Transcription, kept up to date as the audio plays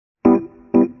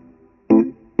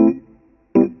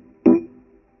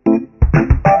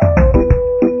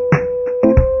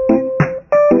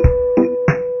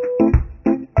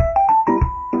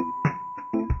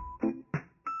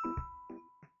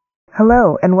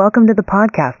Hello, and welcome to the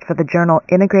podcast for the journal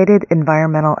Integrated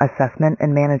Environmental Assessment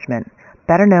and Management,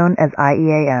 better known as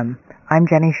IEAM. I'm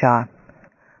Jenny Shaw.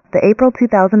 The April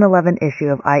 2011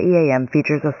 issue of IEAM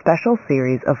features a special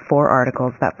series of 4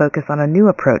 articles that focus on a new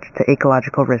approach to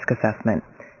ecological risk assessment,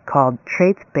 called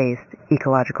Traits-Based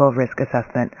Ecological Risk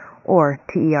Assessment, or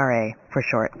TERA for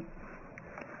short.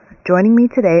 Joining me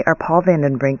today are Paul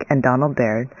Brink and Donald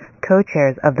Baird,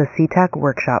 co-chairs of the CTAC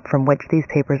workshop from which these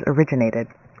papers originated.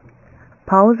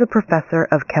 Paul is a professor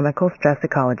of chemical stress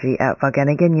ecology at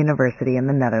Wageningen University in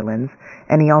the Netherlands,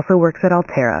 and he also works at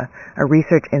Altera, a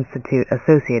research institute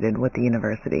associated with the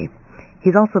university.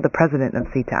 He's also the president of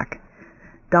CTAC.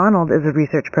 Donald is a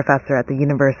research professor at the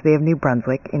University of New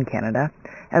Brunswick in Canada,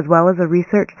 as well as a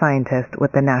research scientist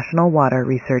with the National Water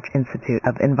Research Institute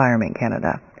of Environment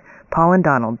Canada. Paul and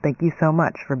Donald, thank you so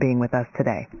much for being with us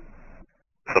today.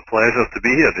 It's a pleasure to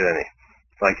be here, Jenny.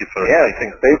 Thank you for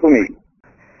inviting us. Same for me.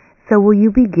 So will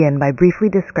you begin by briefly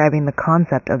describing the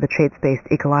concept of the traits-based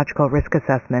ecological risk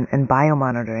assessment and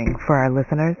biomonitoring for our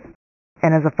listeners?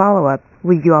 And as a follow-up,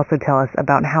 will you also tell us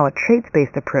about how a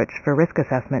traits-based approach for risk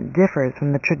assessment differs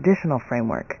from the traditional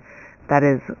framework? That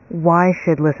is, why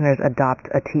should listeners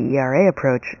adopt a TERA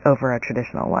approach over a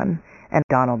traditional one? And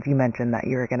Donald, you mentioned that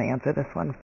you were going to answer this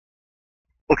one.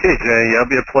 Okay, Jenny, it'll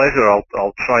be a pleasure.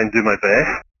 I'll try and do my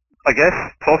best. I guess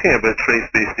talking about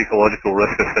traits-based ecological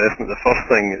risk assessment, the first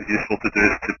thing that's useful to do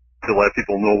is to let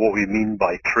people know what we mean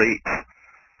by traits.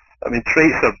 I mean,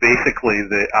 traits are basically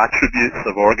the attributes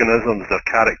of organisms, their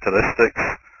characteristics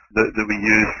that we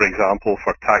use, for example,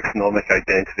 for taxonomic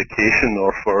identification or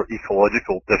for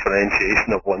ecological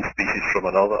differentiation of one species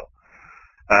from another.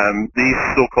 These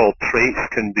so-called traits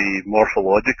can be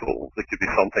morphological. They could be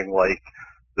something like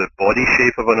the body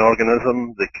shape of an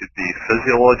organism. They could be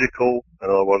physiological. In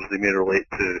other words, they may relate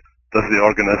to, does the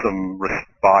organism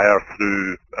respire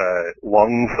through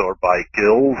lungs or by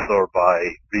gills or by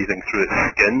breathing through its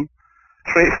skin?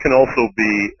 Traits can also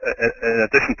be, in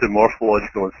addition to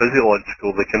morphological and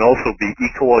physiological, they can also be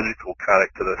ecological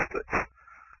characteristics.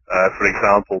 For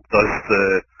example, does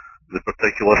the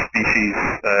particular species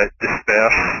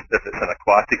disperse? If it's an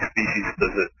aquatic species,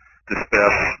 does it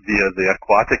disperse via the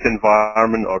aquatic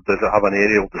environment, or does it have an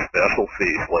aerial dispersal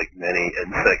phase like many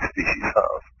insect species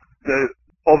have? Now,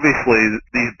 obviously,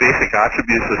 these basic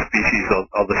attributes of species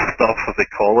are the stuff of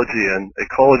ecology, and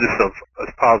ecologists have,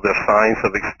 as part of their science,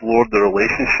 have explored the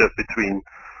relationship between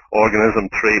organism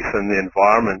traits and the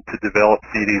environment to develop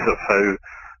theories of how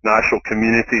natural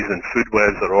communities and food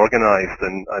webs are organized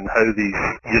and how these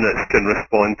units can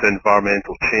respond to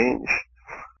environmental change.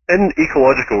 In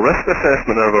ecological risk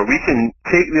assessment, however, we can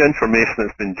take the information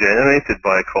that's been generated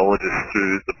by ecologists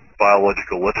through the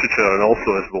biological literature and also,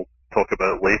 as we'll talk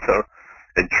about later,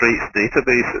 in traits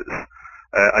databases,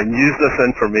 and use this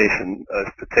information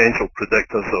as potential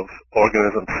predictors of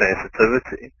organism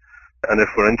sensitivity. And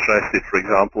if we're interested, for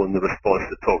example, in the response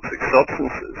to toxic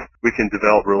substances, we can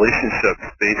develop relationships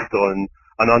based on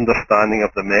an understanding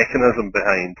of the mechanism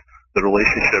behind the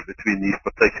relationship between these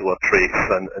particular traits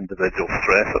and individual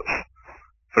stressors.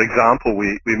 For example,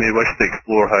 we may wish to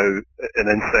explore how in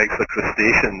insects or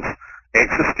crustaceans,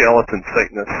 exoskeleton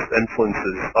thickness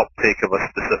influences uptake of a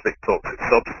specific toxic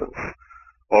substance.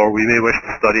 Or we may wish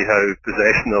to study how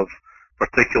possession of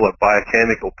particular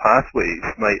biochemical pathways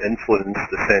might influence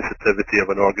the sensitivity of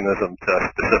an organism to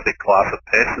a specific class of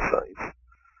pesticides.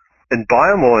 In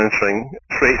biomonitoring,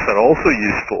 traits are also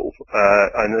useful,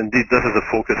 and indeed this is the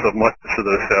focus of much of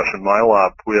the research in my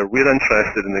lab, where we're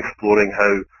interested in exploring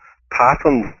how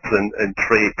patterns in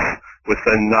traits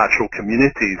within natural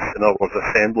communities, in other words,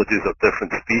 assemblages of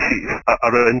different species,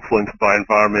 are influenced by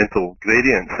environmental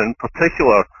gradients. In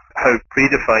particular, how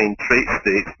predefined trait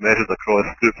states measured across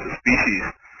groups of species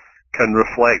can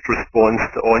reflect response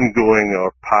to ongoing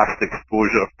or past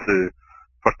exposure to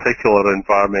particular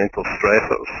environmental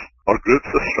stressors or groups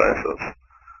of stressors.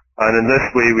 And in this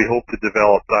way, we hope to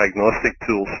develop diagnostic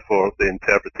tools for the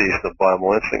interpretation of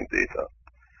biomonitoring data.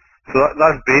 So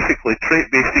that's basically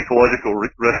trait-based ecological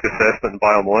risk assessment and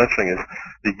biomonitoring, is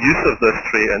the use of this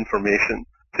trait information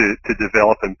to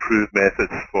develop improved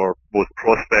methods for both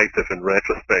prospective and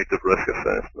retrospective risk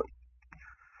assessment.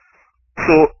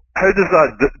 So how does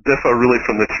that differ really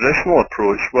from the traditional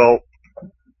approach? Well,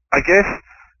 I guess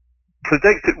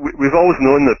we've always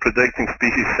known that predicting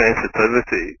species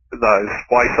sensitivity, that is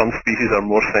why some species are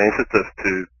more sensitive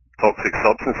to toxic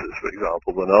substances, for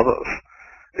example, than others,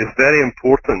 is very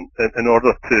important in order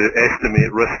to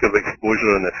estimate risk of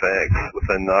exposure and effects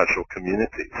within natural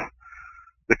communities.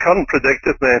 The current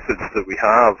predictive methods that we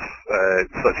have,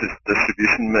 such as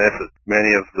distribution methods,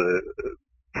 many of the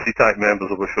CTAC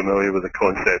members will be familiar with the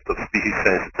concept of species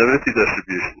sensitivity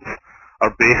distributions,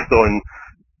 are based on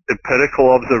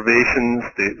empirical observations.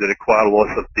 They require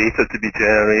lots of data to be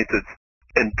generated.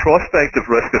 In prospective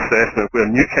risk assessment,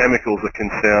 where new chemicals are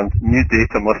concerned, new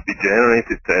data must be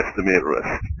generated to estimate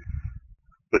risk.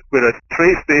 But whereas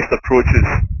traits-based approaches,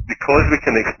 because we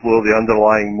can explore the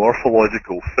underlying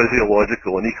morphological,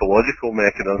 physiological, and ecological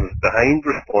mechanisms behind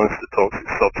response to toxic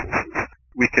substances,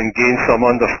 we can gain some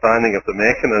understanding of the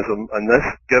mechanism, and this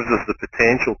gives us the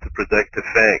potential to predict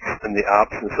effects in the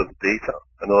absence of data.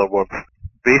 In other words,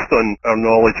 based on our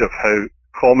knowledge of how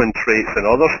common traits in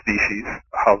other species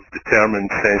have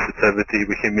determined sensitivity,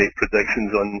 we can make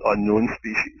predictions on unknown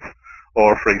species.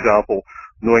 Or, for example,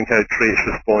 knowing how traits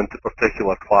respond to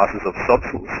particular classes of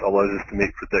substance allows us to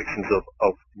make predictions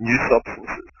of new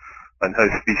substances and how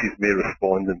species may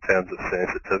respond in terms of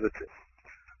sensitivity.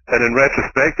 And in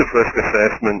retrospective risk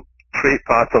assessment, trait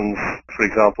patterns, for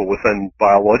example, within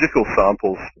biological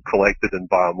samples collected in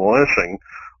biomonitoring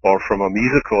or from a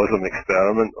mesocosm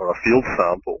experiment or a field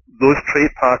sample, those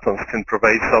trait patterns can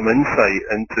provide some insight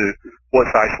into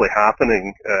what's actually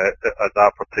happening at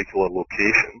that particular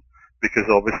location, because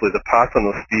obviously the pattern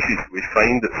of species we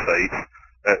find at sites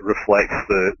reflects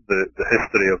the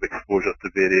history of exposure to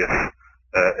various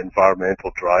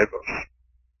environmental drivers.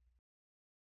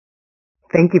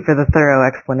 Thank you for the thorough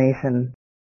explanation.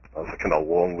 That's a kind of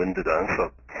long-winded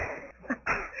answer.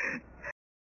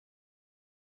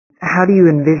 How do you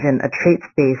envision a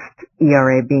traits-based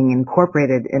ERA being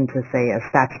incorporated into, say, a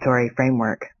statutory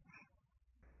framework?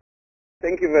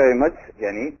 Thank you very much,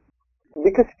 Jenny.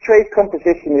 Because trait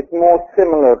composition is more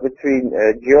similar between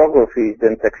geographies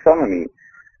than taxonomy,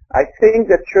 I think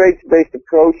that traits-based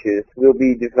approaches will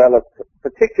be developed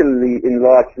particularly in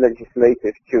large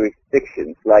legislative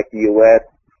jurisdictions like the US,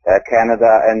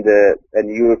 Canada, and the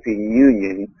European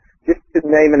Union. Just to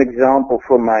name an example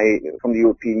from the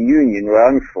European Union, where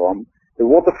I'm from, the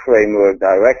Water Framework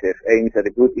Directive aims at a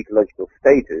good ecological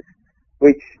status,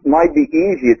 which might be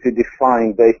easier to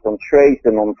define based on traits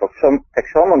than on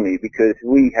taxonomy, because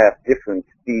we have different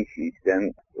species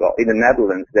than, well, in the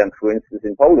Netherlands than, for instance,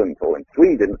 in Poland or in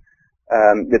Sweden.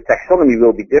 The taxonomy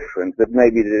will be different, but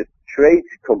maybe the trait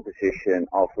composition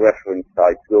of reference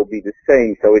sites will be the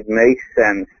same, so it makes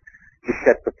sense to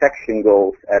set protection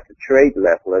goals at the trait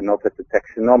level and not at the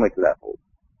taxonomic level.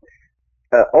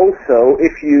 Also,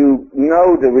 if you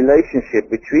know the relationship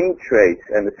between traits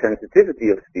and the sensitivity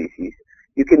of species,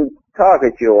 you can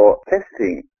target your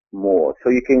testing more, so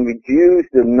you can reduce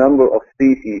the number of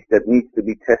species that needs to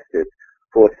be tested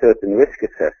for a certain risk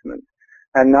assessment.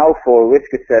 And now for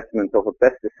risk assessment of a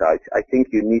pesticide, I think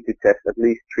you need to test at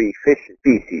least 3 fish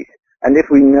species. And if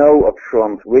we know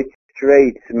upfront which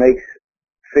traits makes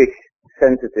fish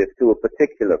sensitive to a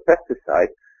particular pesticide,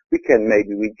 we can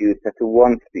maybe reduce that to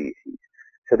 1 species.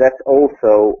 So that's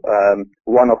also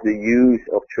one of the use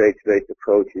of traits-based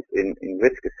approaches in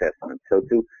risk assessment. So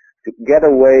to get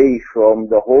away from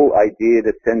the whole idea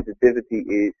that sensitivity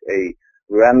is a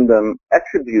random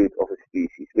attribute of a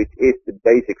species, which is the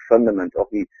basic fundament of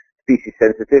the species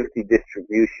sensitivity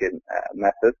distribution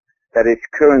method that is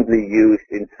currently used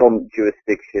in some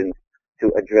jurisdictions to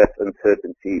address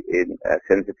uncertainty in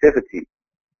sensitivity.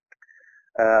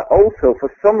 Also,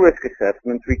 for some risk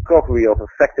assessment, recovery of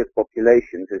affected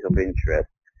populations is of interest.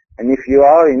 And if you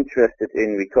are interested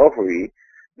in recovery,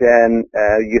 then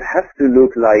you have to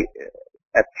look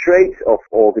at traits of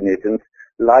organisms,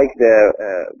 like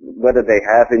whether they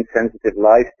have insensitive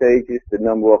life stages, the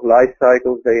number of life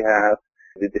cycles they have,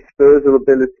 the dispersal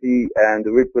ability, and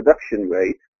the reproduction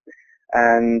rate.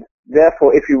 And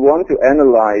therefore, if you want to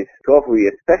analyze recovery,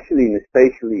 especially in a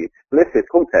spatially explicit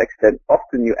context, then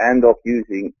often you end up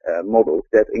using models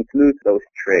that include those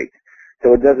traits.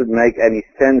 So it doesn't make any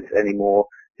sense anymore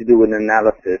to do an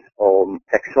analysis on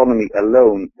taxonomy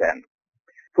alone then.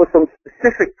 For some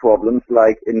specific problems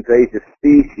like invasive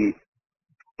species,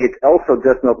 it also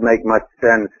does not make much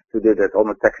sense to do that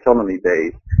on a taxonomy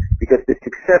base, because the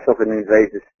success of an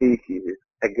invasive species is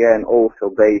again also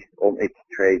based on its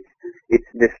traits, its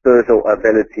dispersal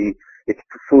ability, its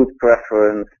food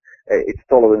preference, its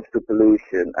tolerance to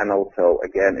pollution, and also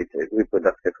again its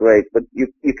reproductive rate. But you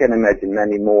can imagine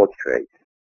many more traits.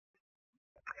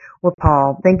 Well,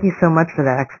 Paul, thank you so much for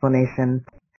that explanation.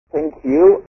 Thank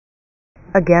you.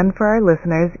 Again, for our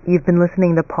listeners, you've been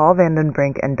listening to Paul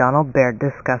Brink and Donald Baird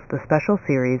discuss the special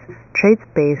series,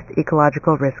 Traits-Based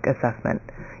Ecological Risk Assessment.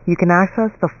 You can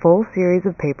access the full series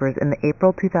of papers in the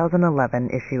April 2011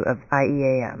 issue of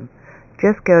IEAM.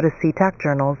 Just go to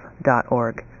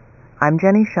ctacjournals.org. I'm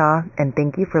Jenny Shaw, and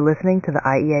thank you for listening to the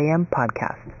IEAM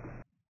podcast.